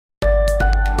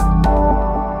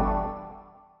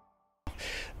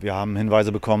Wir haben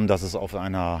Hinweise bekommen, dass es auf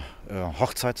einer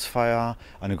Hochzeitsfeier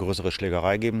eine größere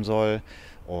Schlägerei geben soll.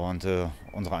 Und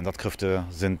unsere Einsatzkräfte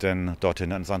sind dann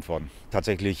dorthin entsandt worden.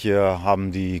 Tatsächlich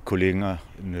haben die Kollegen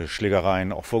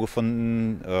Schlägereien auch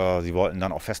vorgefunden. Sie wollten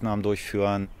dann auch Festnahmen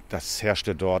durchführen. Das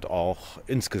herrschte dort auch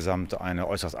insgesamt eine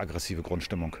äußerst aggressive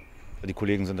Grundstimmung. Die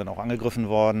Kollegen sind dann auch angegriffen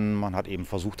worden. Man hat eben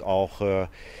versucht, auch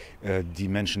die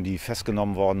Menschen, die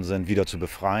festgenommen worden sind, wieder zu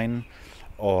befreien.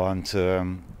 Und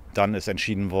dann ist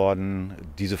entschieden worden,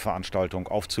 diese Veranstaltung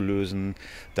aufzulösen,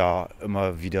 da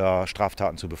immer wieder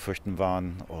Straftaten zu befürchten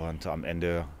waren. Und am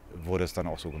Ende wurde es dann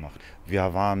auch so gemacht.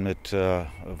 Wir waren mit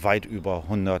weit über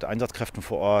 100 Einsatzkräften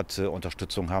vor Ort.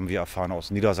 Unterstützung haben wir erfahren aus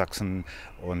Niedersachsen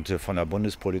und von der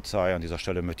Bundespolizei. An dieser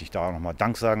Stelle möchte ich da nochmal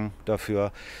Dank sagen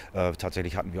dafür.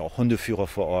 Tatsächlich hatten wir auch Hundeführer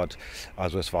vor Ort.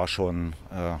 Also es war schon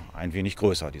ein wenig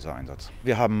größer, dieser Einsatz.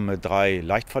 Wir haben 3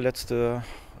 leicht verletzte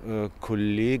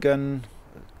Kollegen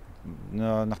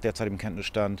nach derzeitigem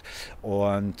Kenntnisstand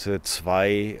und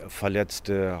 2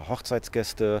 verletzte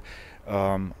Hochzeitsgäste,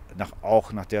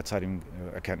 auch nach derzeitigem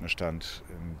Erkenntnisstand.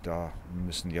 Da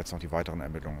müssen jetzt noch die weiteren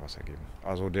Ermittlungen was ergeben.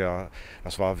 Also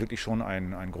das war wirklich schon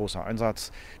ein großer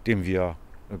Einsatz, den wir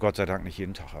Gott sei Dank nicht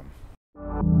jeden Tag haben.